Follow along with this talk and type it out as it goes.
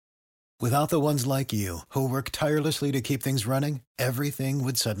Without the ones like you, who work tirelessly to keep things running, everything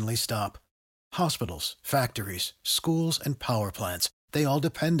would suddenly stop. Hospitals, factories, schools, and power plants, they all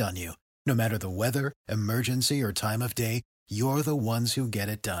depend on you. No matter the weather, emergency, or time of day, you're the ones who get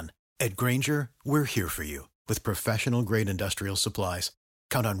it done. At Grainger, we're here for you with professional-grade industrial supplies.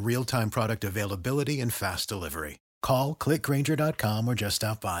 Count on real-time product availability and fast delivery. Call, click Grainger.com, or just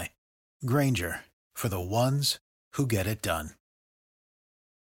stop by. Grainger, for the ones who get it done.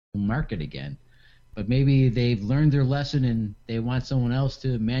 Market again, but maybe they've learned their lesson and they want someone else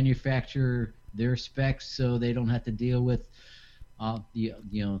to manufacture their specs so they don't have to deal with all the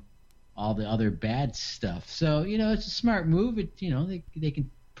all the other bad stuff. So it's a smart move. They can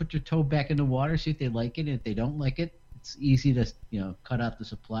put their toe back in the water, see if they like it, and if they don't like it, it's easy to cut out the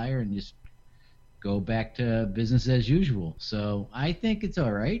supplier and just go back to business as usual. So I think it's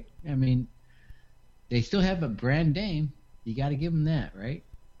all right. I mean, they still have a brand name. You got to give them that, right?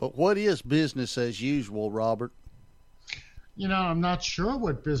 But what is business as usual, Robert? I'm not sure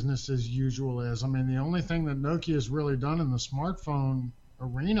what business as usual is. I mean, the only thing that Nokia has really done in the smartphone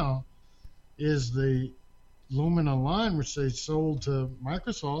arena is the Lumina line, which they sold to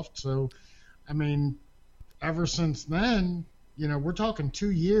Microsoft. So, I mean, ever since then, we're talking 2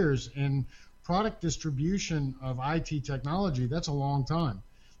 years in product distribution of IT technology. That's a long time.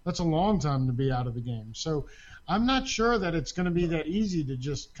 That's a long time to be out of the game. So I'm not sure that it's going to be that easy to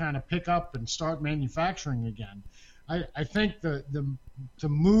just kind of pick up and start manufacturing again. I think the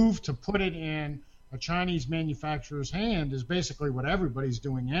move to put it in a Chinese manufacturer's hand is basically what everybody's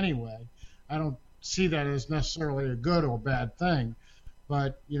doing anyway. I don't see that as necessarily a good or bad thing.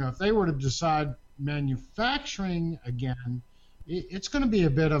 But, if they were to decide manufacturing again, it's going to be a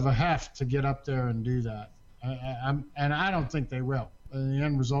bit of a heft to get up there and do that. And I don't think they will. And the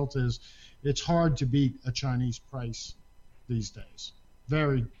end result is it's hard to beat a Chinese price these days.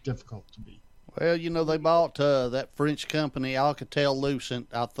 Very difficult to beat. Well, they bought that French company Alcatel-Lucent.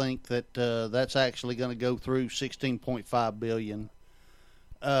 I think that that's actually going to go through $16.5 billion.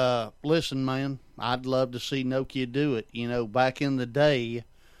 Listen, man, I'd love to see Nokia do it. Back in the day,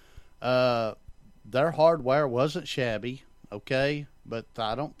 their hardware wasn't shabby, okay? But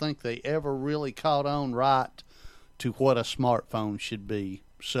I don't think they ever really caught on right to what a smartphone should be.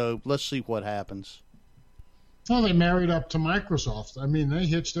 So let's see what happens. Well, they married up to Microsoft. I mean, they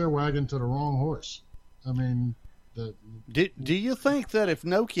hitched their wagon to the wrong horse. I mean, do you think that if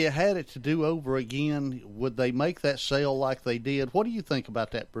Nokia had it to do over again, would they make that sale like they did? What do you think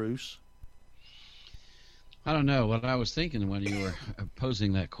about that, Bruce? I don't know. What I was thinking when you were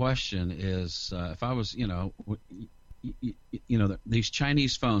posing that question is, if I was, these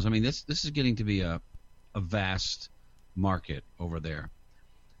Chinese phones. I mean, this is getting to be a vast market over there.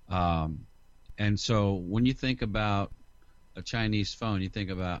 And so when you think about a Chinese phone, you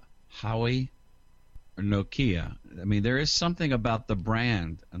think about Huawei or Nokia. I mean, there is something about the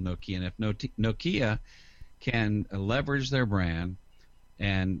brand of Nokia, and if Nokia can leverage their brand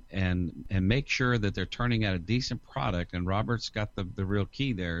and make sure that they're turning out a decent product, and Robert's got the real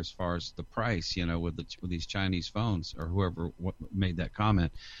key there as far as the price, with these Chinese phones, or whoever made that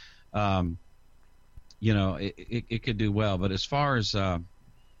comment, it could do well. But as far as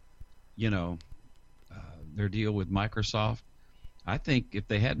their deal with Microsoft, I think if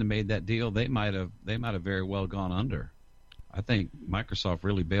they hadn't made that deal, they might have very well gone under. I think Microsoft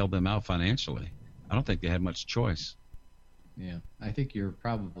really bailed them out financially. I don't think they had much choice. Yeah, I think you're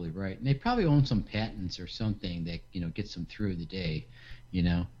probably right. And they probably own some patents or something that gets them through the day.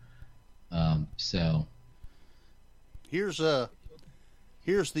 So here's the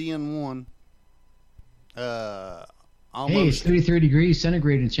N1. Almost. Hey, it's 33 degrees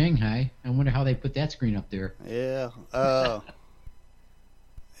centigrade in Shanghai. I wonder how they put that screen up there. Yeah.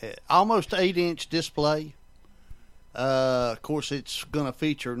 Almost 8-inch display. Of course, it's going to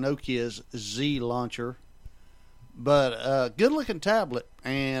feature Nokia's Z launcher. But good-looking tablet,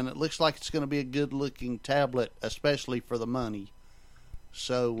 and it looks like it's going to be a good-looking tablet, especially for the money.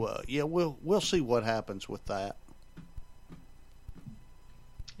 So, we'll see what happens with that.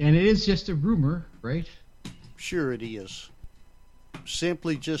 And it is just a rumor, right? Sure it is.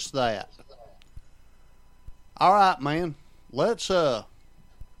 Simply just that. All right, man. Let's talk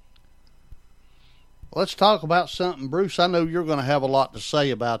about something. Bruce, I know you're going to have a lot to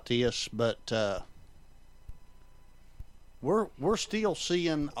say about this, but we're still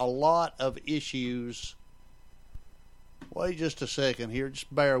seeing a lot of issues. Wait just a second here.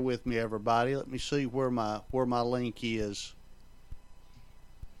 Just bear with me, everybody. Let me see where my link is.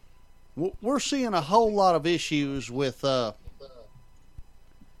 We're seeing a whole lot of issues with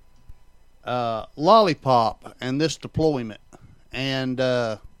LolliPop and this deployment. And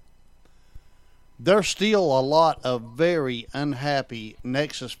there's still a lot of very unhappy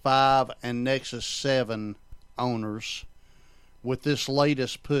Nexus 5 and Nexus 7 owners with this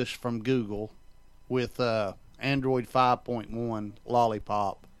latest push from Google with Android 5.1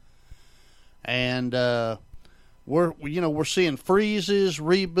 LolliPop. And we're seeing freezes,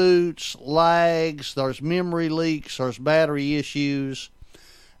 reboots, lags, there's memory leaks, there's battery issues.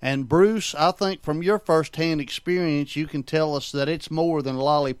 And Bruce, I think from your first-hand experience, you can tell us that it's more than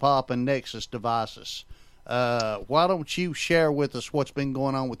LolliPop and Nexus devices. Why don't you share with us what's been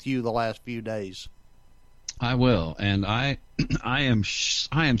going on with you the last few days? I will, and I am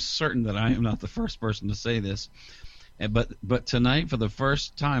certain that I am not the first person to say this, but tonight, for the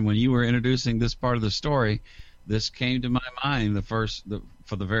first time, when you were introducing this part of the story, this came to my mind for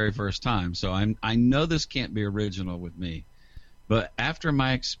the very first time. So I know this can't be original with me. But after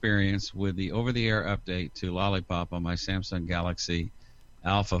my experience with the over-the-air update to LolliPop on my Samsung Galaxy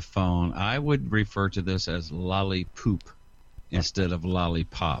Alpha phone, I would refer to this as LolliPoop instead of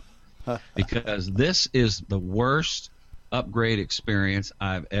LolliPop, because this is the worst upgrade experience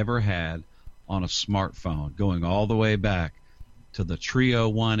I've ever had on a smartphone, going all the way back to the Trio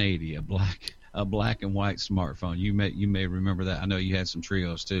 180, a black and white smartphone. You may remember that. I know you had some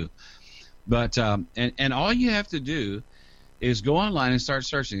Trios too. But and all you have to do is go online and start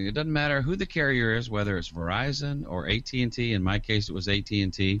searching. It doesn't matter who the carrier is, whether it's Verizon or AT&T. In my case, it was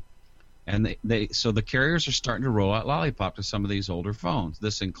AT&T. And so the carriers are starting to roll out LolliPop to some of these older phones.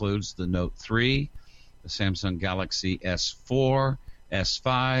 This includes the Note 3, the Samsung Galaxy S4,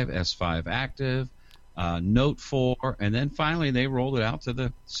 S5, S5 Active, Note 4, and then finally they rolled it out to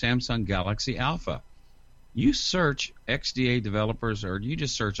the Samsung Galaxy Alpha. You search XDA developers, or you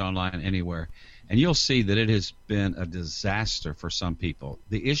just search online anywhere, and you'll see that it has been a disaster for some people.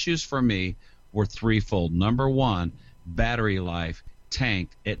 The issues for me were threefold. Number one, battery life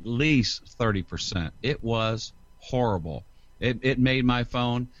tanked at least 30%. It was horrible. It made my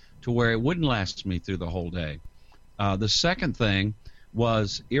phone to where it wouldn't last me through the whole day. The second thing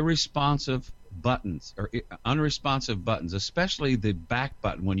was irresponsive buttons, or unresponsive buttons, especially the back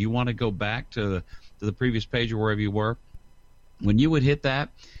button. When you want to go back to the previous page or wherever you were, when you would hit that,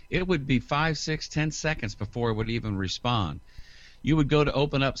 it would be 5, 6, 10 seconds before it would even respond. You would go to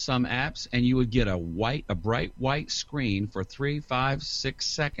open up some apps, and you would get a bright white screen for 3, 5, 6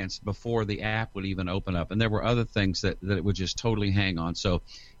 seconds before the app would even open up. And there were other things that it would just totally hang on. So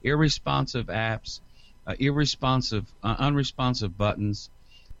irresponsive apps, unresponsive buttons,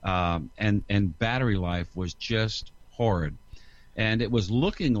 and battery life was just horrid. And it was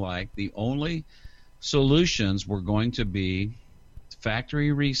looking like the only solutions were going to be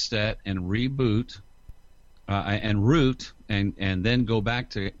factory reset and reboot and root and then go back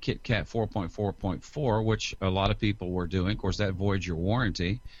to KitKat 4.4.4, which a lot of people were doing. Of course, that voids your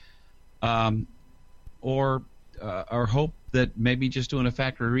warranty. Or hope that maybe just doing a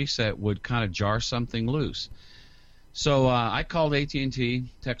factory reset would kind of jar something loose. So I called AT&T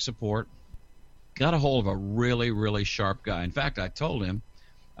tech support, got a hold of a really, really sharp guy. In fact, I told him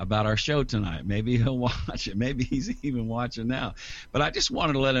about our show tonight. Maybe he'll watch it. Maybe he's even watching now. But I just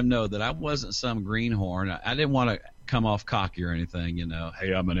wanted to let him know that I wasn't some greenhorn. I didn't want to come off cocky or anything,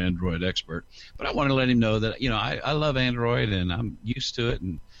 hey, I'm an Android expert. But I wanted to let him know that, I love Android and I'm used to it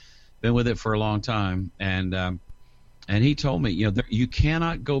and been with it for a long time. And he told me, you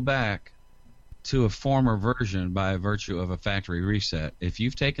cannot go back to a former version by virtue of a factory reset. If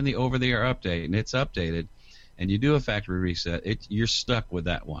you've taken the over-the-air update and it's updated, and you do a factory reset, you're stuck with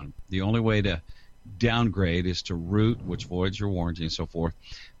that one. The only way to downgrade is to root, which voids your warranty and so forth.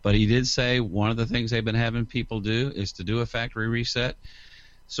 But he did say one of the things they've been having people do is to do a factory reset.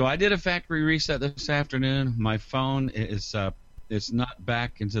 So I did a factory reset this afternoon. My phone is it's not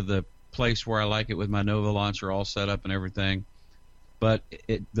back into the place where I like it with my Nova launcher all set up and everything. But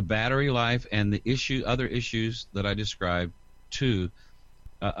the battery life and the other issues that I described too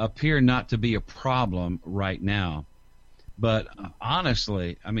appear not to be a problem right now. But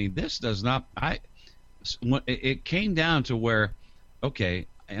honestly, I mean, this does not. It came down to where, okay,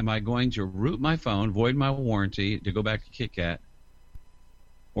 am I going to root my phone, void my warranty to go back to KitKat,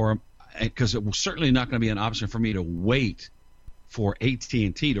 or because it was certainly not going to be an option for me to wait for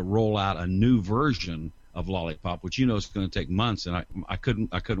AT&T to roll out a new version of LolliPop, which is going to take months, and I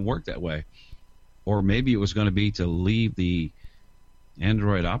couldn't work that way. Or maybe it was going to be to leave the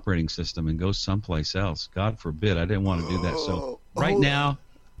Android operating system and go someplace else. God forbid, I didn't want to do that. So right now,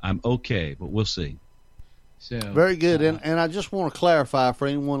 I'm okay, but we'll see. So very good, and I just want to clarify for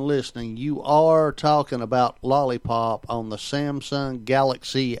anyone listening, you are talking about LolliPop on the Samsung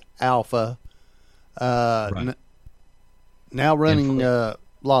Galaxy Alpha, right. Now running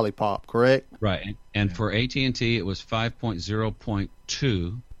LolliPop, correct? Right. And for AT&T, it was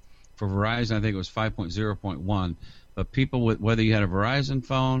 5.0.2. For Verizon, I think it was 5.0.1. But people, whether you had a Verizon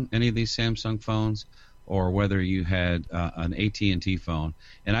phone, any of these Samsung phones, or whether you had an AT&T phone,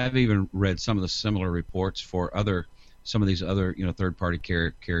 and I've even read some of the similar reports for some of these other third-party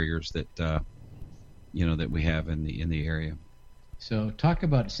carriers that that we have in the area. So talk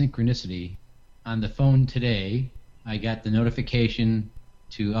about synchronicity. On the phone today, I got the notification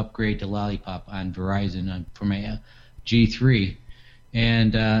to upgrade to LolliPop on Verizon for my G3,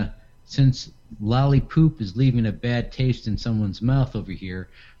 and since LolliPoop is leaving a bad taste in someone's mouth over here,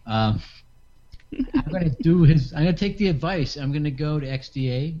 I'm gonna take the advice. I'm gonna go to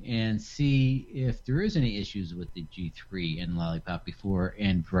XDA and see if there is any issues with the G3 and LolliPop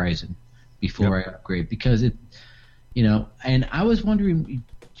and Verizon before I upgrade, because it, and I was wondering,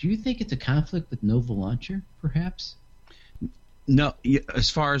 do you think it's a conflict with Nova Launcher, perhaps? No, as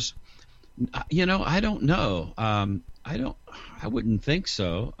far as I don't know. I wouldn't think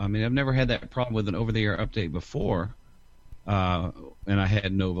so. I mean, I've never had that problem with an over-the-air update before, and I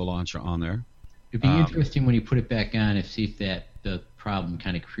had Nova Launcher on there. It'd be interesting when you put it back on see if the problem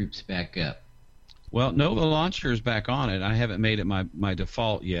kind of creeps back up. Well, Nova Launcher is back on it. I haven't made it my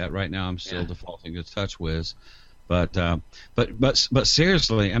default yet. Right now, I'm still defaulting to TouchWiz. But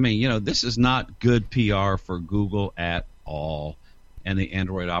seriously, I mean, this is not good PR for Google at all, and the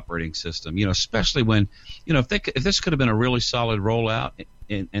Android operating system. Especially when, if this could have been a really solid rollout,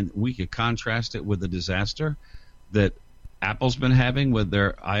 and we could contrast it with the disaster that Apple's been having with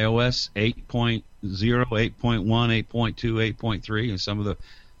their iOS 8.0, 8.1, 8.2, 8.3, and some of the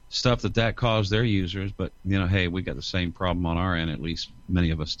stuff that caused their users. But, hey, we got the same problem on our end, at least many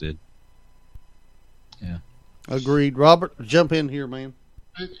of us did. Yeah. Agreed. Robert, jump in here, man.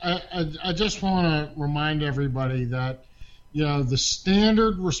 I just want to remind everybody that, the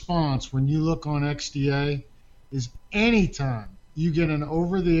standard response when you look on XDA is anytime you get an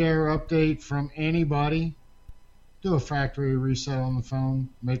over-the-air update from anybody, do a factory reset on the phone,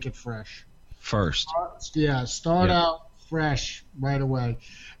 make it fresh. First. Start out fresh right away.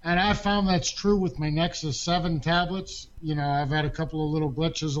 And I found that's true with my Nexus 7 tablets. I've had a couple of little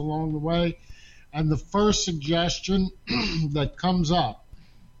glitches along the way. And the first suggestion that comes up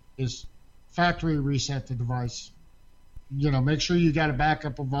is factory reset the device. Make sure you got a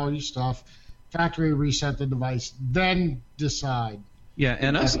backup of all your stuff. Factory reset the device. Then decide. Yeah,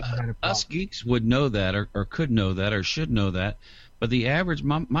 and us geeks would know that, or could know that, or should know that. But the average,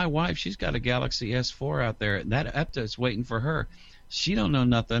 my wife, she's got a Galaxy S4 out there. That update's waiting for her. She don't know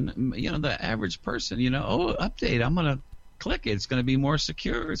nothing. The average person, update. I'm gonna click it. It's gonna be more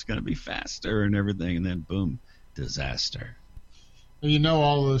secure. It's gonna be faster and everything. And then boom, disaster.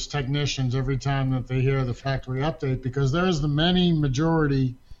 All those technicians every time that they hear the factory update, because there's the much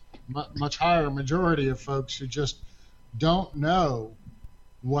higher majority of folks who just don't know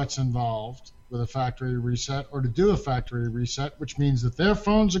what's involved with a factory reset or to do a factory reset, which means that their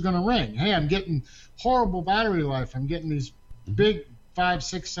phones are going to ring. Hey, I'm getting horrible battery life. I'm getting these big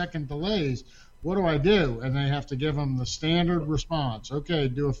 5-6 second delays. What do I do? And they have to give them the standard response. Okay,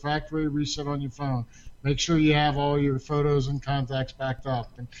 do a factory reset on your phone. Make sure you have all your photos and contacts backed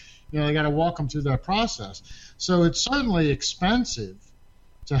up. And, they got to walk them through that process. So it's certainly expensive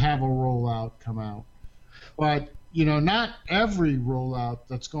to have a rollout come out. But, not every rollout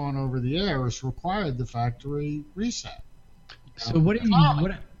that's gone over the air has required the factory reset. So what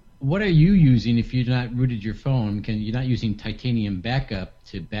are you using if you're not rooted your phone? You're not using Titanium Backup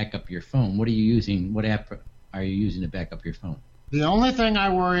to back up your phone. What are you using? What app are you using to back up your phone? The only thing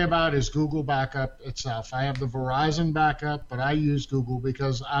I worry about is Google Backup itself. I have the Verizon Backup, but I use Google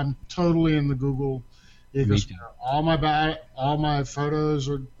because I'm totally in the Google ecosystem. All my photos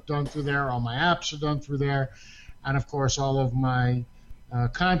are done through there. All my apps are done through there. And, of course, all of my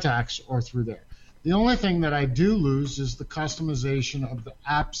contacts are through there. The only thing that I do lose is the customization of the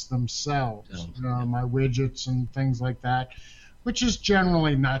apps themselves, my widgets and things like that, which is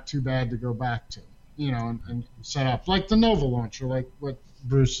generally not too bad to go back to, and set up, like the Nova Launcher, like what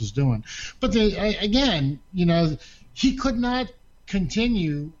Bruce is doing. But again, he could not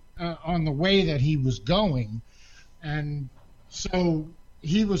continue on the way that he was going, and so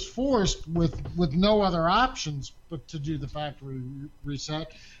he was forced with no other options but to do the factory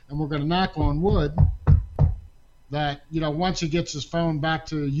reset. And we're going to knock on wood that, once he gets his phone back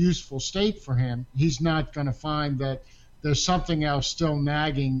to a useful state for him, he's not going to find that there's something else still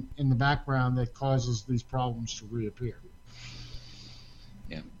nagging in the background that causes these problems to reappear.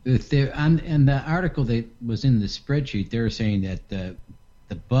 Yeah. In the article that was in the spreadsheet, they were saying that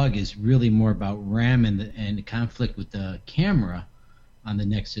the bug is really more about RAM and the conflict with the camera on the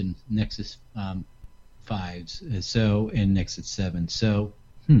Nexus 5s, and Nexus 7. So,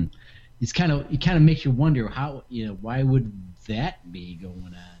 it kind of makes you wonder how, why would that be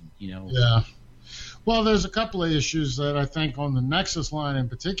going on? Yeah. Well, there's a couple of issues that I think on the Nexus line in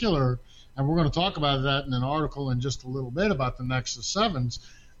particular, and we're going to talk about that in an article in just a little bit about the Nexus 7s,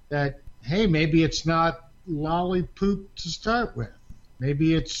 that, hey, maybe it's not LolliPop to start with.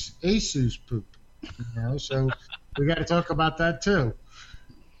 Maybe it's ASUS poop. So we got to talk about that too.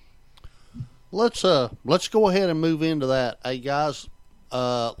 Let's go ahead and move into that. Hey guys,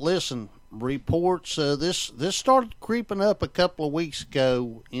 listen, reports. This started creeping up a couple of weeks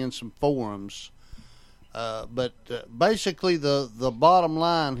ago in some forums. But basically, the bottom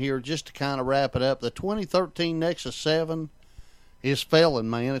line here, just to kind of wrap it up, the 2013 Nexus 7 is failing,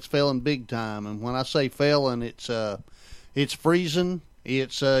 man. It's failing big time. And when I say failing, it's freezing.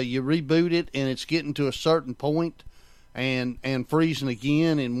 It's you reboot it and it's getting to a certain point and freezing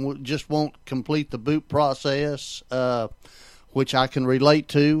again and just won't complete the boot process, which I can relate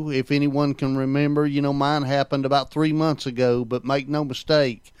to. If anyone can remember, mine happened about 3 months ago. But make no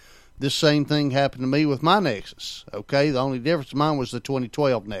mistake, this same thing happened to me with my Nexus. Okay, the only difference mine was the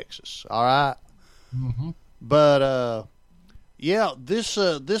 2012 Nexus. All right, but yeah, this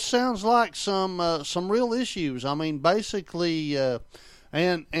sounds like some real issues. I mean, basically,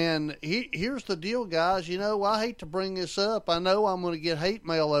 and here's the deal, guys. I hate to bring this up. I know I'm going to get hate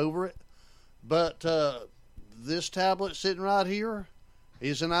mail over it, but this tablet sitting right here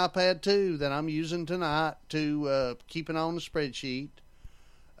is an iPad 2 that I'm using tonight to keep it on the spreadsheet.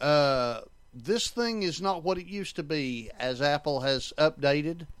 This thing is not what it used to be, as Apple has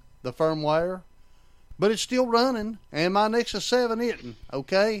updated the firmware, but it's still running, and my Nexus 7 isn't,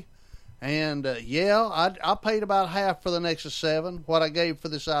 okay? And, I paid about half for the Nexus 7, what I gave for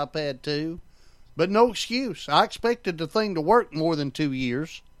this iPad 2, but no excuse. I expected the thing to work more than 2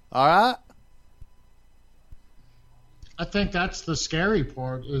 years, all right? I think that's the scary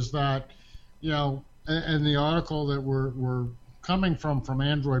part, is that, and the article that we're coming from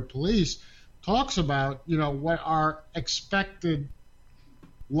Android Police talks about, what our expected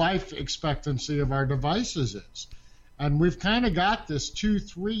life expectancy of our devices is. And we've kind of got this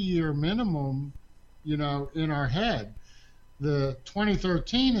 2-3 year minimum, in our head. The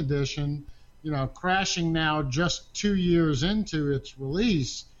 2013 edition, crashing now just 2 years into its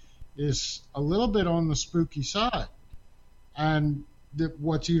release, is a little bit on the spooky side. And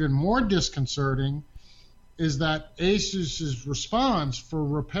what's even more disconcerting is that Asus's response for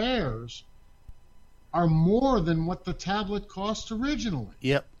repairs are more than what the tablet cost originally.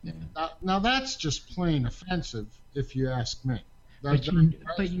 Yep. Now that's just plain offensive, if you ask me. But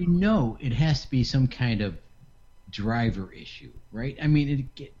it has to be some kind of driver issue, right? I mean,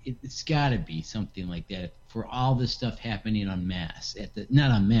 it's got to be something like that for all this stuff happening en masse.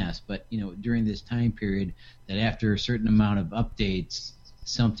 Not en masse, but during this time period, that after a certain amount of updates,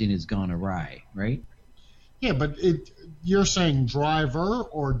 something has gone awry, right? Yeah, but you're saying driver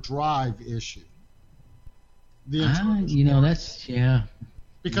or drive issue? That's, yeah.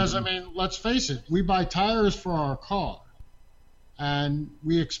 Because, I mean, let's face it, we buy tires for our car, and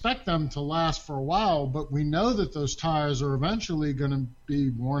we expect them to last for a while, but we know that those tires are eventually going to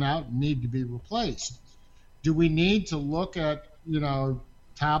be worn out and need to be replaced. Do we need to look at,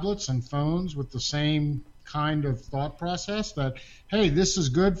 tablets and phones with the same kind of thought process that, hey, this is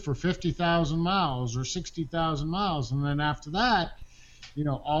good for 50,000 miles or 60,000 miles, and then after that,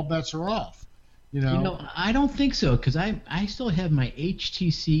 all bets are off? I don't think so, because I still have my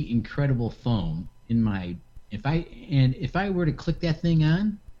HTC Incredible phone in my if I were to click that thing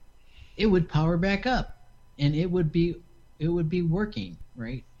on, it would power back up, and it would be working,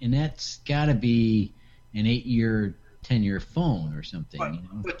 right? And that's got to be an 8-year, 10-year phone or something.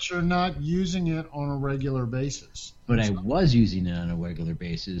 But you're not using it on a regular basis. But I was using it on a regular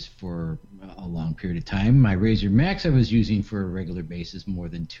basis for a long period of time. My Razr Max I was using for a regular basis more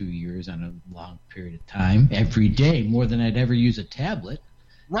than 2 years on a long period of time, every day, more than I'd ever use a tablet.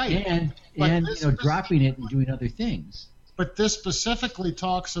 Right. And dropping it and doing other things. But this specifically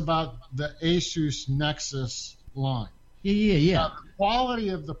talks about the Asus Nexus line. Yeah. Now, the quality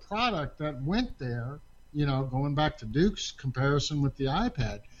of the product that went there, going back to Duke's comparison with the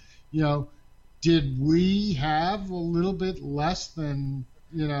iPad, did we have a little bit less than,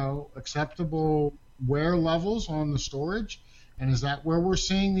 acceptable wear levels on the storage? And is that where we're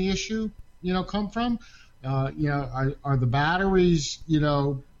seeing the issue, come from? Are the batteries,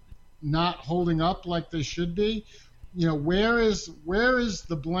 not holding up like they should be? Where is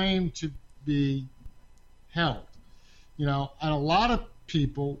the blame to be held? And a lot of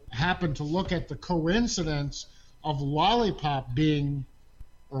people happen to look at the coincidence of LolliPop being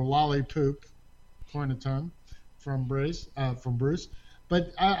or LolliPop, point of tongue, from Bruce.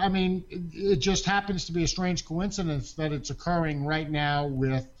 But I mean, it just happens to be a strange coincidence that it's occurring right now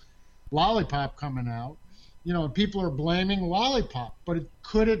with LolliPop coming out. You know, people are blaming LolliPop, but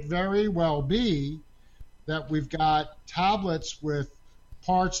could it very well be that we've got tablets with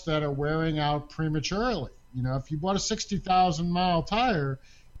parts that are wearing out prematurely? You know, if you bought a 60,000-mile tire,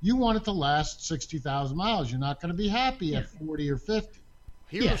 you want it to last 60,000 miles. You're not going to be happy at 40 or 50.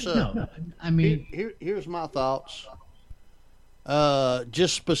 Here's here's my thoughts.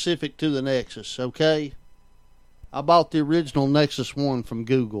 Just specific to the Nexus, okay? I bought the original Nexus 1 from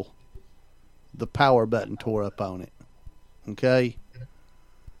Google. The power button tore up on it. Okay?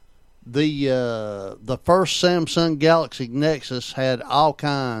 The first Samsung Galaxy Nexus had all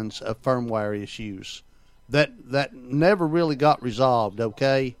kinds of firmware issues that never really got resolved,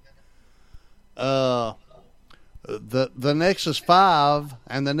 okay? The Nexus 5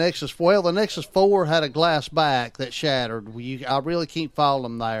 and the Nexus, well, the Nexus 4 had a glass back that shattered. I really can't fault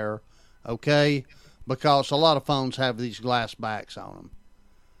them there, okay? Because a lot of phones have these glass backs on them.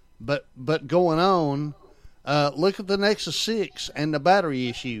 But going on, look at the Nexus 6 and the battery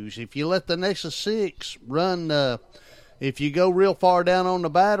issues. If you let the Nexus 6 run, if you go real far down on the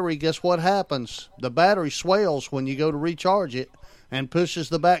battery, guess what happens? The battery swells when you go to recharge it and pushes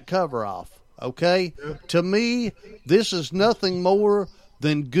the back cover off. Okay? To me, this is nothing more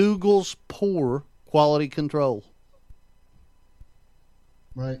than Google's poor quality control.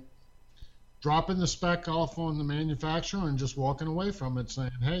 Right. Dropping the spec off on the manufacturer and just walking away from it saying,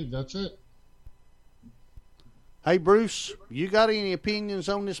 hey, that's it. Hey, Bruce, you got any opinions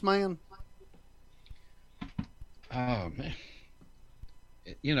on this man? Oh, man.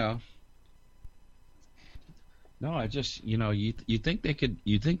 You know. No, I just, you think they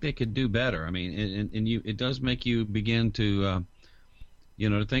could do better. I mean, and it does make you begin to,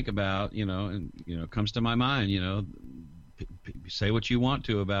 to think about, and, it comes to my mind, say what you want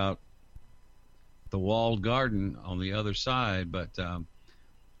to about the walled garden on the other side, but, and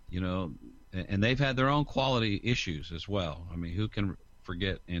they've had their own quality issues as well. I mean, who can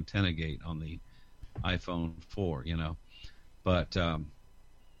forget Antenna Gate on the iPhone 4, But,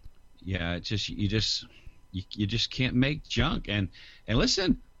 yeah, it's just, you just can't make junk. And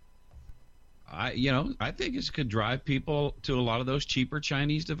listen, I think this could drive people to a lot of those cheaper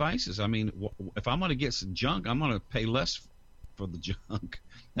Chinese devices. I mean, if I'm going to get some junk, I'm going to pay less for the junk.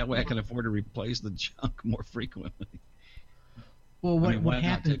 That way I can afford to replace the junk more frequently. Well, what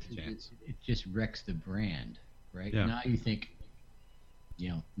happens is it just wrecks the brand, right? Yeah. Now you think,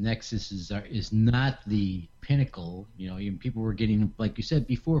 Nexus is not the pinnacle. Even people were getting, like you said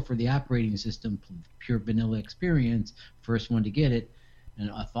before, for the operating system, pure vanilla experience, first one to get it. And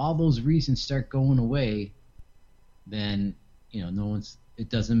if all those reasons start going away, then it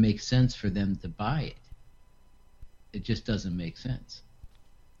doesn't make sense for them to buy it. It just doesn't make sense.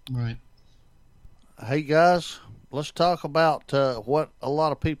 Right. Hey guys, let's talk about what a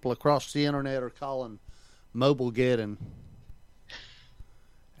lot of people across the internet are calling Mobilegeddon.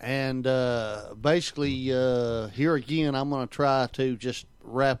 And basically, here again, I'm going to try to just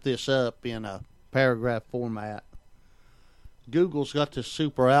wrap this up in a paragraph format. Google's got this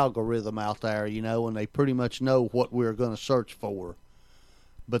super algorithm out there, and they pretty much know what we're going to search for.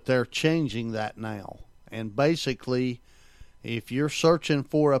 But they're changing that now. And basically, if you're searching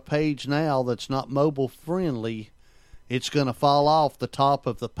for a page now that's not mobile friendly, it's going to fall off the top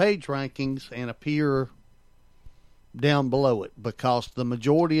of the page rankings and appear down below it, because the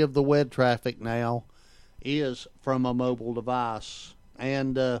majority of the web traffic now is from a mobile device.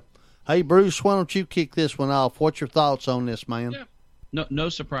 And hey, Bruce, why don't you kick this one off? What's your thoughts on this, man? Yeah. No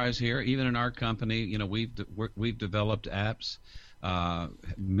surprise here. Even in our company, we've developed apps,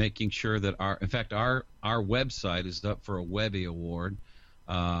 making sure that our website is up for a Webby Award.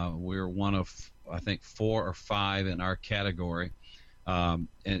 We're one of, I think, 4 or 5 in our category.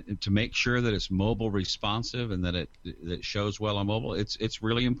 And to make sure that it's mobile responsive and that it shows well on mobile, it's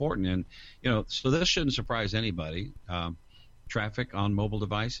really important. And so this shouldn't surprise anybody. Traffic on mobile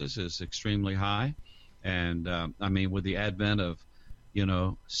devices is extremely high, and I mean, with the advent of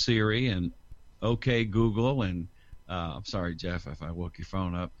Siri and OK Google and I'm sorry, Jeff, if I woke your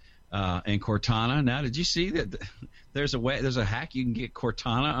phone up, and Cortana. Now, did you see that there's a hack you can get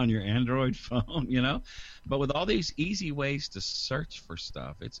Cortana on your Android phone, But with all these easy ways to search for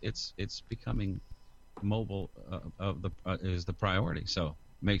stuff, it's becoming mobile is the priority. So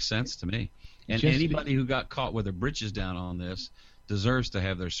makes sense to me. And anybody who got caught with their britches down on this deserves to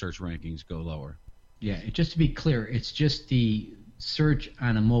have their search rankings go lower. Yeah, just to be clear, it's just the search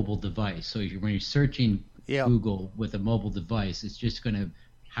on a mobile device. So when you're searching Google with a mobile device, it's just going to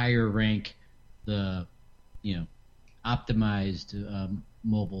higher rank the optimized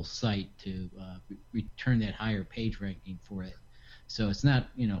mobile site to return that higher page ranking for it. So it's not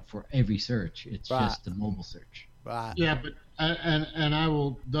for every search. It's just the mobile search. Right. Yeah, but and I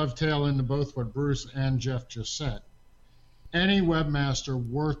will dovetail into both what Bruce and Jeff just said. Any webmaster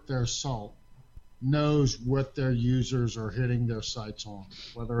worth their salt knows what their users are hitting their sites on,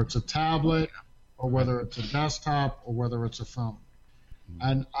 whether it's a tablet or whether it's a desktop or whether it's a phone.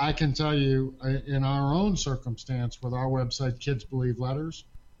 And I can tell you, in our own circumstance with our website, Kids Believe Letters,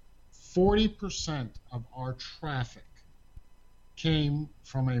 40% of our traffic came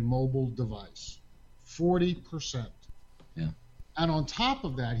from a mobile device. 40%. Yeah. And on top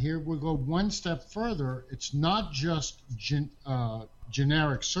of that, here we'll go one step further. It's not just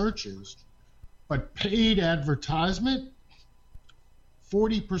generic searches, but paid advertisement.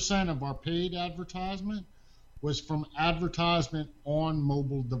 40% of our paid advertisement was from advertisement on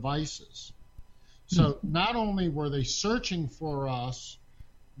mobile devices. So not only were they searching for us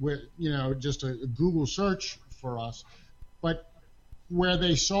with, just a Google search for us, but where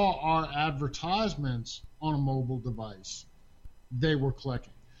they saw our advertisements on a mobile device, they were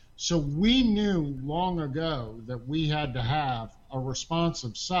clicking. So we knew long ago that we had to have a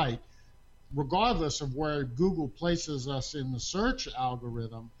responsive site, regardless of where Google places us in the search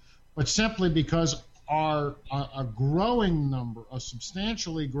algorithm, but simply because a growing number, a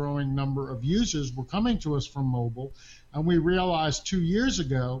substantially growing number of users were coming to us from mobile, and we realized 2 years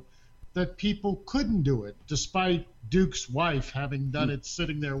ago that people couldn't do it, despite Duke's wife having done it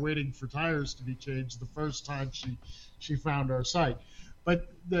sitting there waiting for tires to be changed the first time she found our site. But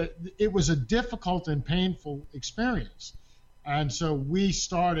it was a difficult and painful experience. And so we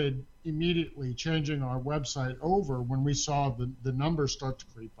started immediately changing our website over when we saw the numbers start to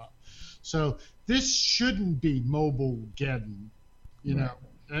creep up. So this shouldn't be Mobilegeddon.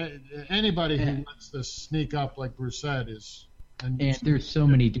 Anybody who lets this sneak up, like Bruce said, is... And there's so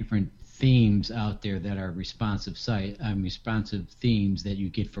many different themes out there that are responsive themes that you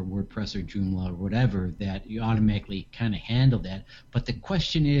get for WordPress or Joomla or whatever, that you automatically kind of handle that. But the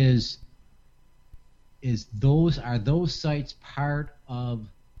question is are those sites part of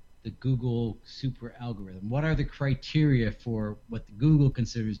the Google super algorithm? What are the criteria for what the Google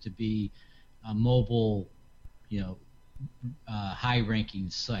considers to be a mobile,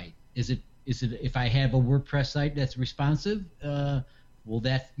 high-ranking site? Is it if I have a WordPress site that's responsive, will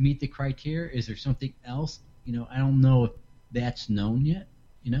that meet the criteria? Is there something else? I don't know if that's known yet.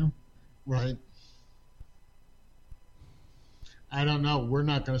 Right. I don't know. We're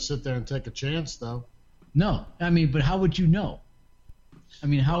not going to sit there and take a chance, though. No, but how would you know?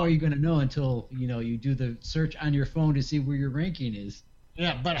 How are you going to know until you do the search on your phone to see where your ranking is?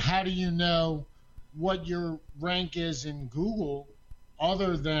 Yeah, but how do you know what your rank is in Google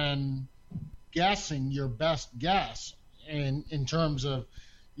other than guessing your best guess in terms of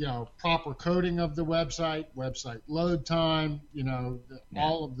proper coding of the website load time,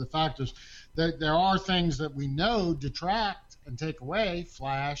 all of the factors? There are things that we know detract and take away,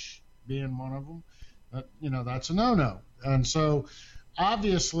 Flash being one of them. That's a no-no. And so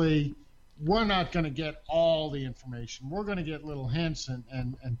obviously we're not going to get all the information. We're going to get little hints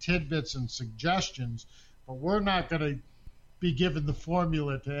and tidbits and suggestions, but we're not going to be given the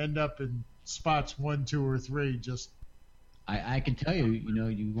formula to end up in spots 1, 2, or 3. I can tell you,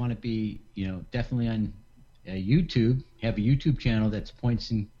 you want to be, definitely on YouTube. Have a YouTube channel that points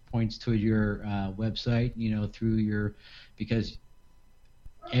to your website, through because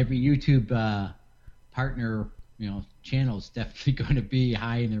every YouTube partner, channel is definitely going to be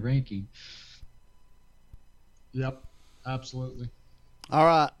high in the ranking. Yep, absolutely. All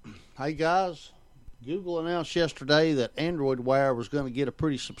right. Hey, guys. Google announced yesterday that Android Wear was going to get a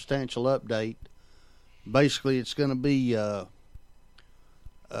pretty substantial update. Basically, it's going to be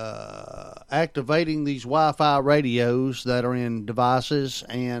activating these Wi-Fi radios that are in devices.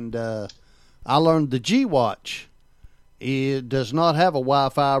 And I learned the G-Watch, it does not have a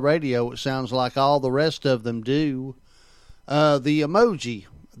Wi-Fi radio. It sounds like all the rest of them do. The emoji.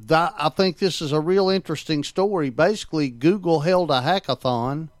 I think this is a real interesting story. Basically, Google held a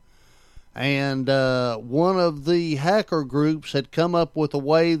hackathon, and one of the hacker groups had come up with a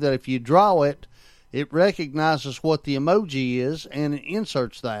way that if you draw it, it recognizes what the emoji is and it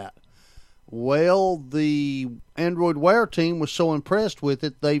inserts that. Well, the Android Wear team was so impressed with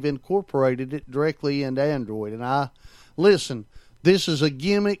it, they've incorporated it directly into Android. And listen, this is a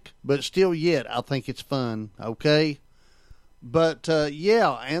gimmick, but still yet, I think it's fun, okay? But,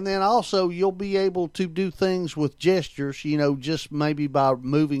 yeah, and then also you'll be able to do things with gestures, just maybe by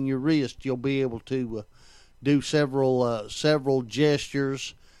moving your wrist, you'll be able to do several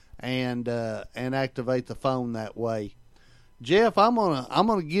gestures. and activate the phone that way. Jeff, I'm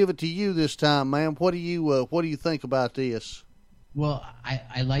gonna give it to you this time, man. What do you think about this? Well,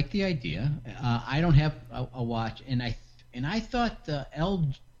 I like the idea. I don't have a watch, and I thought the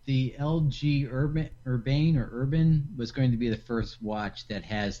LG Urban was going to be the first watch that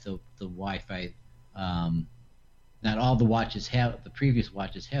has the Wi-Fi. Not all the watches have. The previous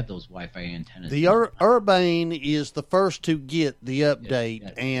watches have those Wi-Fi antennas. The Urbane is the first to get the update,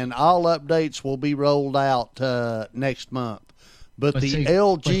 yes. and all updates will be rolled out next month. But the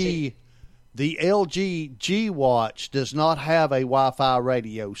LG G Watch does not have a Wi-Fi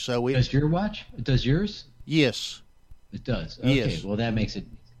radio, so it does your watch? Does yours? Yes, it does. Okay, yes. Well that makes it.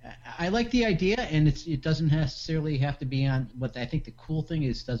 I like the idea, and it doesn't necessarily have to be on. What I think the cool thing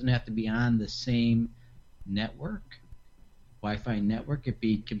is, it doesn't have to be on the same network, Wi-Fi network. It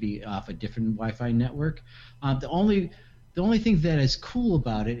could be off a different Wi-Fi network. The only thing that is cool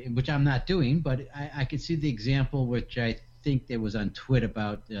about it, which I'm not doing, but I could see the example, which I think there was on Twitter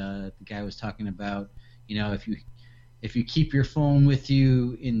about the guy was talking about, if you keep your phone with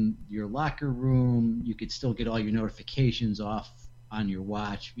you in your locker room, you could still get all your notifications off on your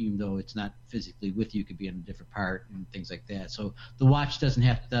watch, even though it's not physically with you. It could be in a different part and things like that. So the watch doesn't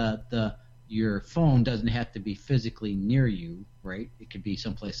have your phone doesn't have to be physically near you, right? It could be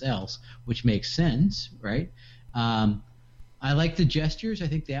someplace else, which makes sense, right? I like the gestures. I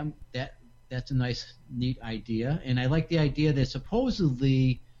think that's a nice, neat idea, and I like the idea that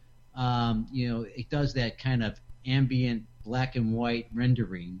supposedly, it does that kind of ambient black and white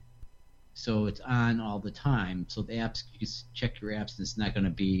rendering, so it's on all the time. So the apps, you can check your apps, and it's not going to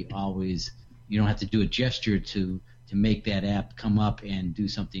be always. You don't have to do a gesture to make that app come up and do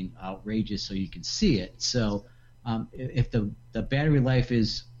something outrageous so you can see it. So if the battery life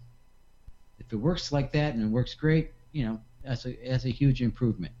if it works like that and it works great, that's a huge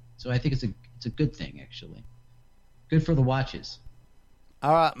improvement. So I think it's a good thing, actually. Good for the watches.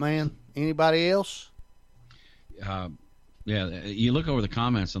 All right, man. Anybody else? Yeah, you look over the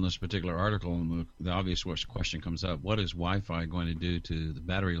comments on this particular article, and the obvious question comes up: what is Wi-Fi going to do to the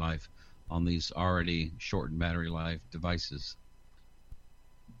battery life on these already shortened battery life devices?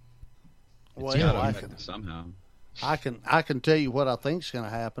 Well, somehow. I can tell you what I think is going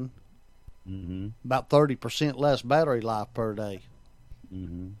to happen. Mm-hmm. About 30% less battery life per day.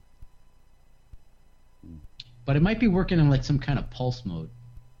 Mm-hmm. But it might be working in like some kind of pulse mode.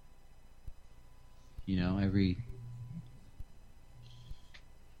 Every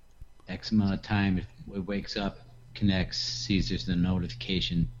X amount of time, if it wakes up, connects, sees there's a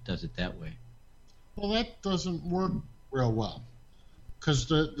notification, does it that way. Well, that doesn't work real well, because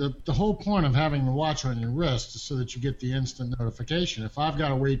the whole point of having the watch on your wrist is so that you get the instant notification. If I've got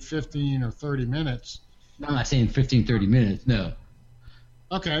to wait 15 or 30 minutes... No, I'm not saying 15, 30 minutes, no.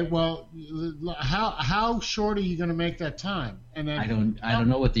 Okay, well, how short are you going to make that time? And then, I don't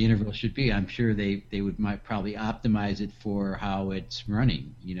know what the interval should be. I'm sure they might probably optimize it for how it's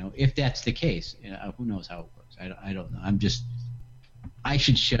running. If that's the case, who knows how it works? I don't know. I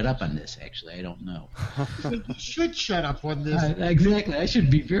should shut up on this. Actually, I don't know. You should shut up on this. Exactly. I should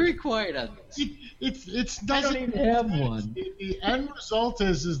be very quiet on this. It I don't even have one. The end result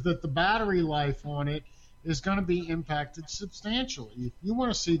is that the battery life on it is going to be impacted substantially. If you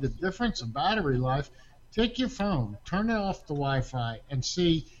want to see the difference in battery life, take your phone, turn it off the Wi-Fi, and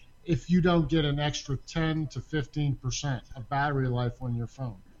see if you don't get an extra 10 to 15% of battery life on your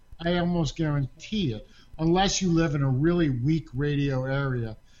phone. I almost guarantee it, unless you live in a really weak radio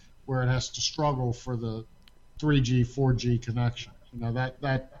area where it has to struggle for the 3G, 4G connection.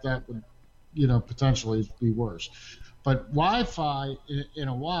 That would, potentially be worse. But Wi-Fi in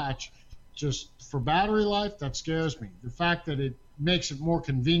a watch, just for battery life, that scares me. The fact that it makes it more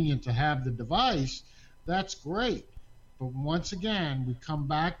convenient to have the device, that's great. But once again, we come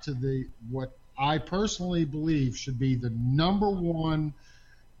back to what I personally believe should be the number one,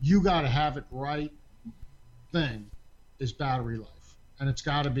 you got to have it right thing, is battery life. And it's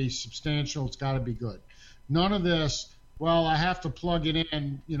got to be substantial. It's got to be good. None of this, well, I have to plug it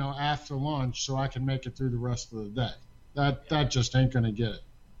in, after lunch so I can make it through the rest of the day. That just ain't going to get it.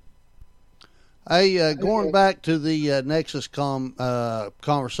 Hey, going back to the Nexus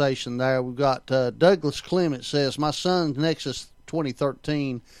conversation there, we've got Douglas Clement says, my son's Nexus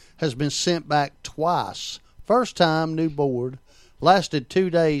 2013 has been sent back twice. First time, new board, lasted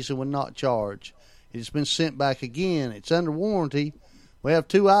 2 days and would not charge. It's been sent back again. It's under warranty. We have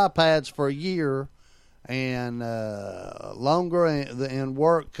 2 iPads for a year and longer, and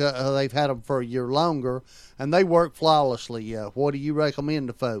work. They've had them for a year longer, and they work flawlessly. What do you recommend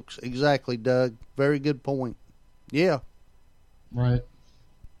to folks? Exactly, Doug. Very good point. Yeah. Right.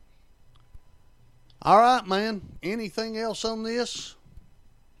 All right, man. Anything else on this?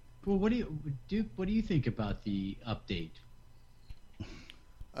 Well, Duke? What do you think about the update?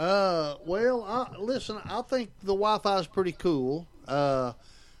 Listen, I think the Wi-Fi is pretty cool. To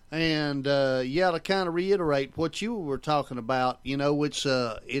kind of reiterate what you were talking about,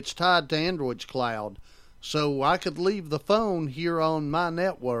 it's tied to Android's cloud. So I could leave the phone here on my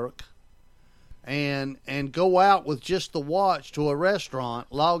network and go out with just the watch to a restaurant,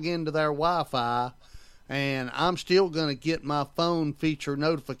 log into their Wi-Fi, and I'm still going to get my phone feature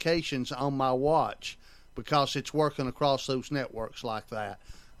notifications on my watch because it's working across those networks like that.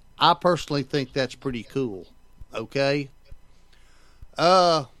 I personally think that's pretty cool. Okay?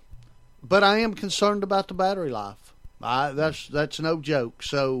 But I am concerned about the battery life. That's no joke.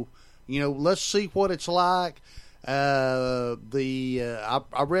 So, let's see what it's like. I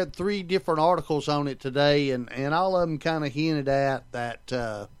read 3 different articles on it today, and all of them kind of hinted at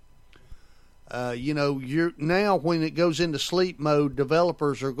that, you're now when it goes into sleep mode,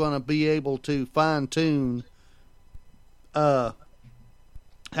 developers are going to be able to fine tune how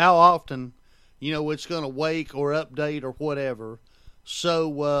often it's going to wake or update or whatever.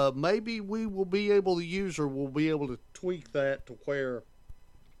 So maybe the user will be able to tweak that to where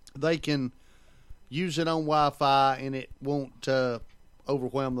they can use it on Wi-Fi and it won't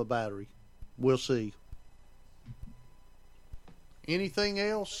overwhelm the battery. We'll see. Anything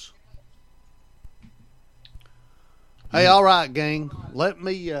else? Hey, all right, gang. Let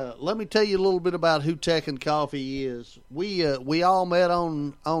me tell you a little bit about who Tech and Coffee is. We all met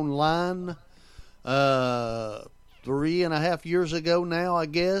online 3.5 years ago now, I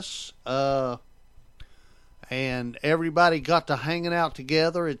guess. And everybody got to hanging out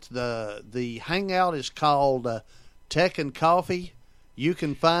together. It's the hangout is called Tech and Coffee. You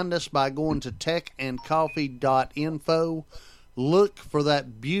can find us by going to techandcoffee.info. Look for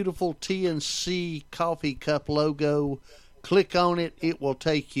that beautiful TNC coffee cup logo. Click on it. It will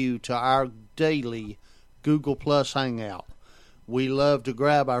take you to our daily Google Plus Hangout. We love to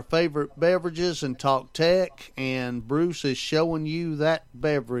grab our favorite beverages and talk tech, and Bruce is showing you that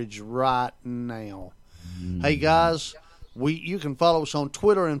beverage right now. Hey, guys, you can follow us on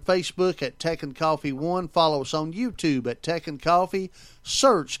Twitter and Facebook at Tech and Coffee 1. Follow us on YouTube at Tech and Coffee.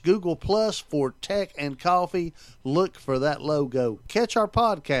 Search Google Plus for Tech and Coffee. Look for that logo. Catch our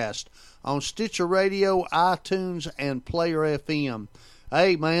podcast on Stitcher Radio, iTunes, and Player FM.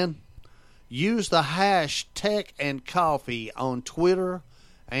 Hey, man, use the hash Tech and Coffee on Twitter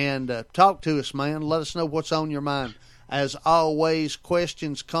and talk to us, man. Let us know what's on your mind. As always,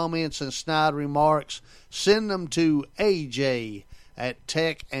 questions, comments, and snide remarks, send them to AJ at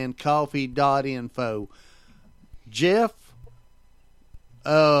techandcoffee.info. Jeff,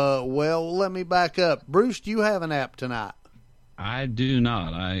 let me back up. Bruce, do you have an app tonight? I do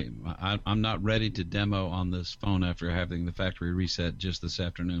not. I'm not ready to demo on this phone after having the factory reset just this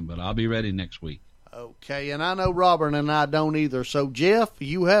afternoon, but I'll be ready next week. Okay, and I know Robert and I don't either. So, Jeff,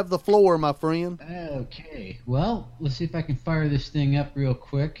 you have the floor, my friend. Okay. Well, let's see if I can fire this thing up real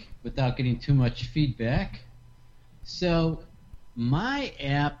quick without getting too much feedback. So, my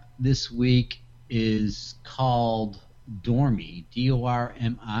app this week is called Dormi,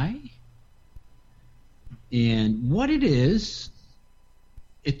 D-O-R-M-I. And what it is,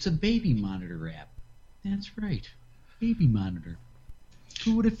 it's a baby monitor app. That's right, baby monitor.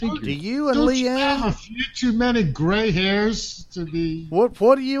 Who would have figured? Do you and Don't Leanne you have a few too many gray hairs to be? What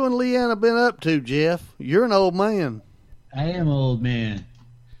do you and Leanne have been up to, Jeff? You're an old man. I am an old man,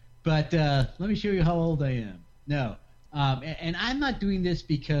 but let me show you how old I am. No, and I'm not doing this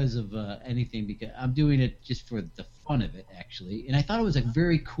because of anything. Because I'm doing it just for the fun of it, actually. And I thought it was a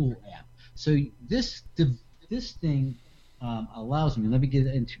very cool app. So this thing allows me. Let me get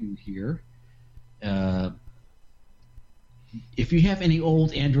into here. If you have any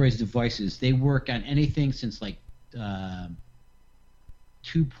old Android devices, they work on anything since like Android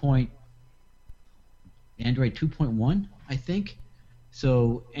 2.1, I think.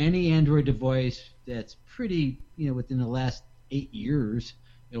 So any Android device that's pretty, within the last 8 years,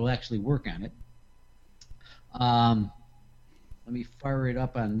 it will actually work on it. Let me fire it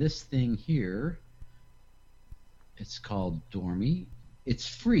up on this thing here. It's called Dormi. It's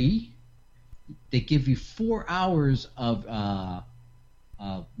free. They give you 4 hours of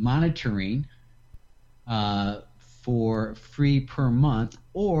monitoring for free per month,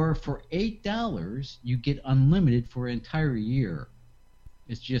 or for $8 you get unlimited for an entire year.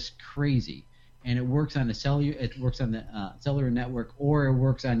 It's just crazy, and it works on the cellular. It works on the cellular network, or it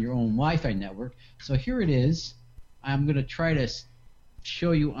works on your own Wi-Fi network. So here it is. I'm going to try to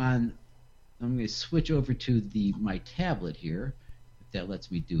show you on. I'm going to switch over to my tablet here. That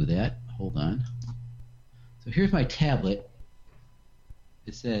lets me do that. Hold on. So here's my tablet.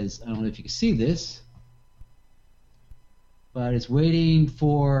 It says, I don't know if you can see this, but it's waiting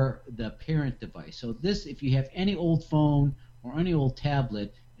for the parent device. So this, if you have any old phone or any old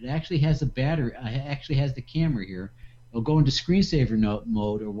tablet, it actually has the battery, actually has the camera here. It'll go into screensaver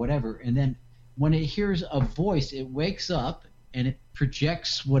mode or whatever, and then when it hears a voice, it wakes up and it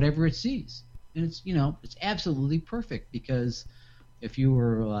projects whatever it sees. And it's, it's absolutely perfect, because if you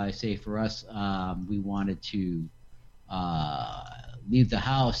were, say for us, we wanted to leave the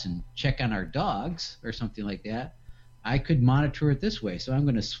house and check on our dogs or something like that, I could monitor it this way. So I'm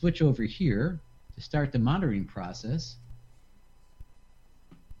going to switch over here to start the monitoring process.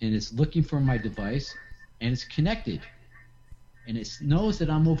 And it's looking for my device, and it's connected. And it knows that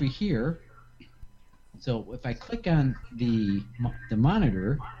I'm over here. So if I click on the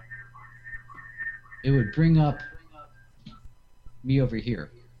monitor, it would bring up me over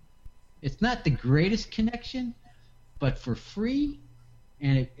here. It's not the greatest connection, but for free,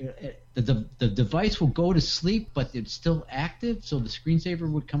 and the device will go to sleep, but it's still active, so the screensaver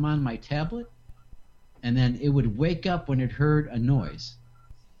would come on my tablet, and then it would wake up when it heard a noise.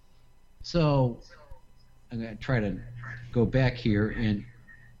 So I'm going to try to go back here and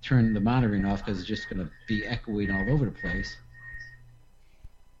turn the monitoring off, because it's just going to be echoing all over the place.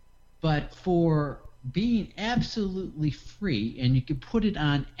 But for being absolutely free, and you can put it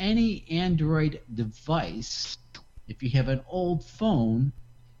on any Android device, if you have an old phone,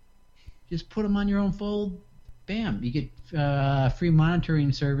 just put them on your own phone, bam, you get free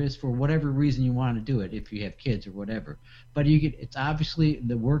monitoring service for whatever reason you want to do it, if you have kids or whatever. But it's obviously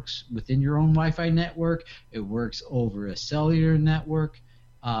that works within your own Wi-Fi network. It works over a cellular network.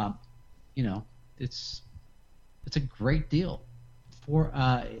 It's a great deal. 4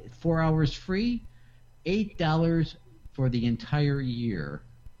 hours free, $8 for the entire year.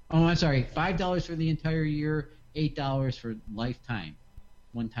 Oh, I'm sorry, $5 for the entire year, $8 for lifetime,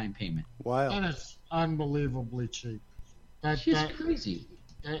 one-time payment. Wow. And it's unbelievably cheap. It's just crazy.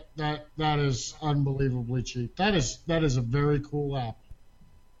 That is unbelievably cheap. That is a very cool app.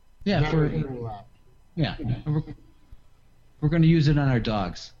 Yeah, very cool app. Yeah. We're going to use it on our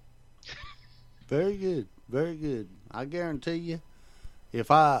dogs. Very good. Very good. I guarantee you, if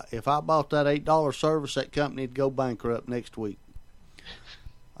I bought that $8 service, that company'd go bankrupt next week.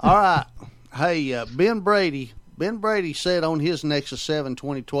 All right. Hey, Ben Brady said on his Nexus 7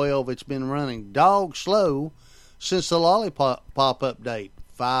 2012, it's been running dog slow since the LolliPop update,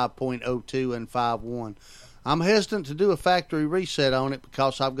 5.02 and 5.1. I'm hesitant to do a factory reset on it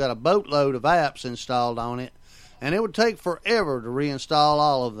because I've got a boatload of apps installed on it, and it would take forever to reinstall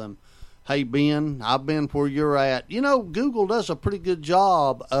all of them. Hey, Ben, I've been where you're at. Google does a pretty good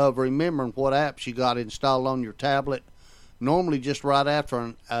job of remembering what apps you got installed on your tablet. Normally just right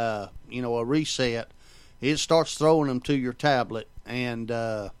after a reset, it starts throwing them to your tablet. And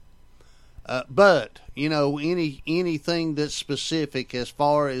but anything that's specific as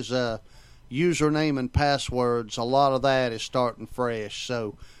far as username and passwords, a lot of that is starting fresh.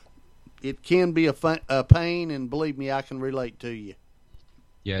 So it can be a pain, and believe me, I can relate to you.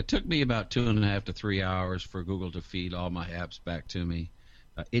 Yeah, it took me about 2.5 to 3 hours for Google to feed all my apps back to me.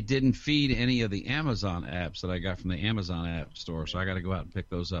 It didn't feed any of the Amazon apps that I got from the Amazon App Store, so I got to go out and pick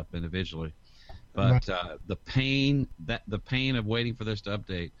those up individually. But the pain of waiting for this to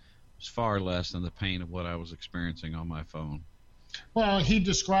update was far less than the pain of what I was experiencing on my phone. Well, he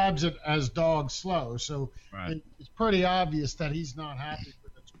describes it as dog slow, so Right. It's pretty obvious that he's not happy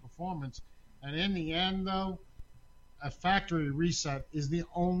with its performance. And in the end, though, a factory reset is the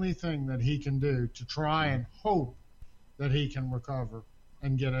only thing that he can do to try and hope that he can recover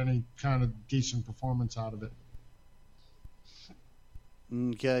and get any kind of decent performance out of it.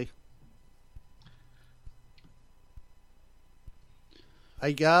 Okay.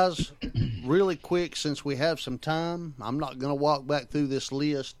 Hey, guys, really quick, since we have some time, I'm not going to walk back through this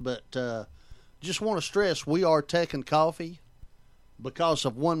list, but just want to stress we are Tech and Coffee because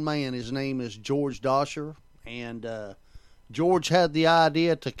of one man. His name is George Dosher. And George had the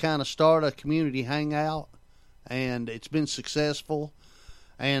idea to kind of start a community hangout, and it's been successful.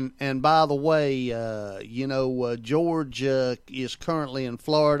 And by the way, George is currently in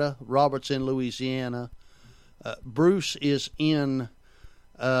Florida. Robert's in Louisiana. Bruce is in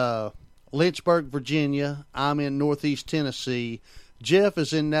Lynchburg, Virginia. I'm in Northeast Tennessee. Jeff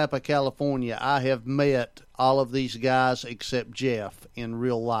is in Napa, California. I have met all of these guys except Jeff in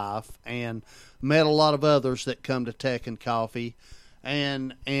real life, and met a lot of others that come to Tech and Coffee,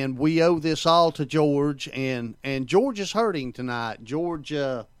 and we owe this all to George, and George is hurting tonight. George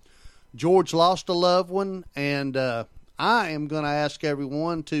lost a loved one, and I am going to ask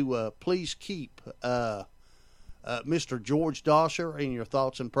everyone to please keep Mr. George Dosher in your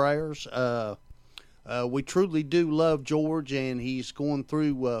thoughts and prayers. We truly do love George, and he's going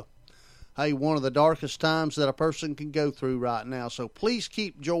through, one of the darkest times that a person can go through right now. So please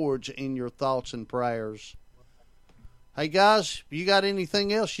keep George in your thoughts and prayers. Hey, guys, you got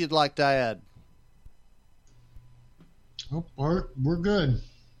anything else you'd like to add? Oh, we're good.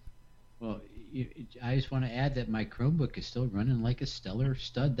 Well, I just want to add that my Chromebook is still running like a stellar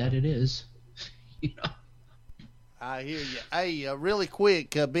stud that it is. I hear you. Hey, really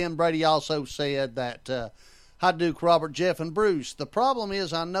quick, Ben Brady also said that, hi, Duke, Robert, Jeff, and Bruce. The problem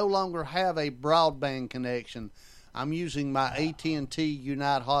is I no longer have a broadband connection. I'm using my AT&T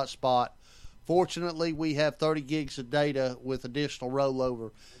Unite hotspot. Fortunately, we have 30 gigs of data with additional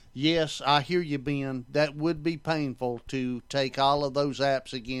rollover. Yes, I hear you, Ben. That would be painful to take all of those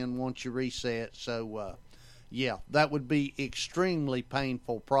apps again once you reset. So, yeah, that would be extremely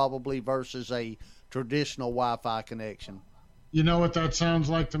painful probably versus a traditional Wi-Fi connection. You know what that sounds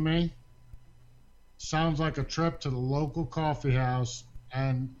like to me? Sounds like a trip to the local coffee house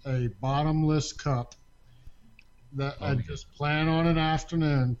and a bottomless cup. I just plan on an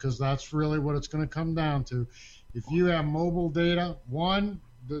afternoon, because that's really what it's going to come down to. If you have mobile data, one,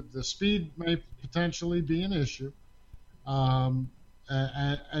 the speed may potentially be an issue, and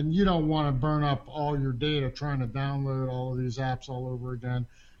you don't want to burn up all your data trying to download all of these apps all over again.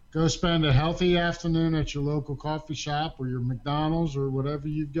 Go spend a healthy afternoon at your local coffee shop or your McDonald's or whatever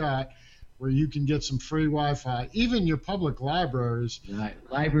you've got, where you can get some free Wi-Fi. Even your public libraries.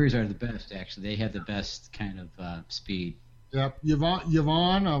 Libraries are the best, actually. They have the best kind of speed. Yep.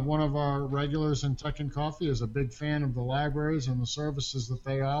 Yvonne, one of our regulars in Tech and Coffee, is a big fan of the libraries and the services that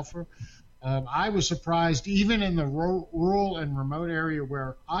they offer. I was surprised, even in the rural and remote area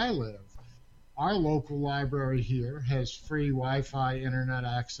where I live, our local library here has free Wi-Fi internet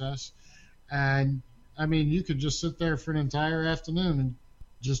access. And, I mean, you could just sit there for an entire afternoon and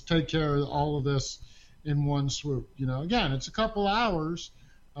just take care of all of this in one swoop. Again, it's a couple hours,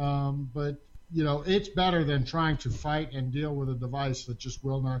 but, it's better than trying to fight and deal with a device that just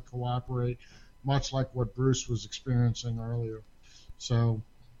will not cooperate, much like what Bruce was experiencing earlier. So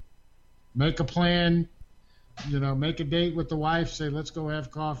make a plan, make a date with the wife, say, let's go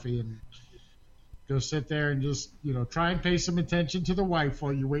have coffee, and go sit there and just, try and pay some attention to the wife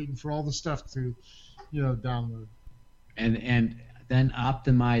while you're waiting for all the stuff to, download. And then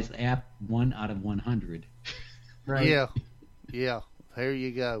optimize app 1 out of 100. Right. Yeah. There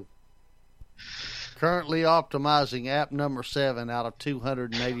you go. Currently optimizing app number 7 out of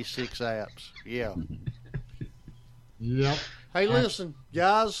 286 apps. Yeah. Yep. Hey, listen,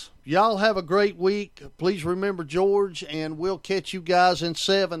 guys, y'all have a great week. Please remember George, and we'll catch you guys in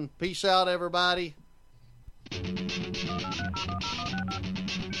 7. Peace out, everybody.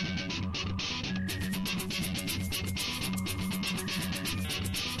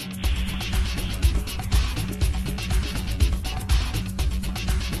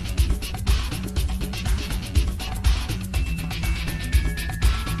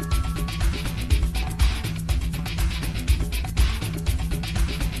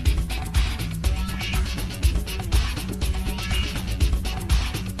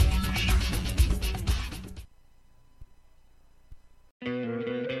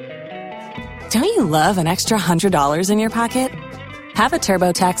 Don't you love an extra $100 in your pocket? Have a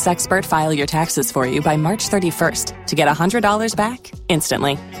TurboTax expert file your taxes for you by March 31st to get $100 back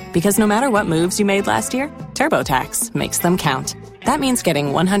instantly. Because no matter what moves you made last year, TurboTax makes them count. That means getting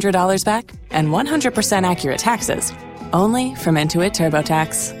 $100 back and 100% accurate taxes, only from Intuit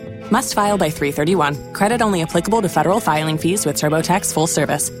TurboTax. Must file by 3/31. Credit only applicable to federal filing fees with TurboTax full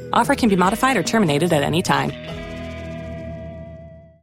service. Offer can be modified or terminated at any time.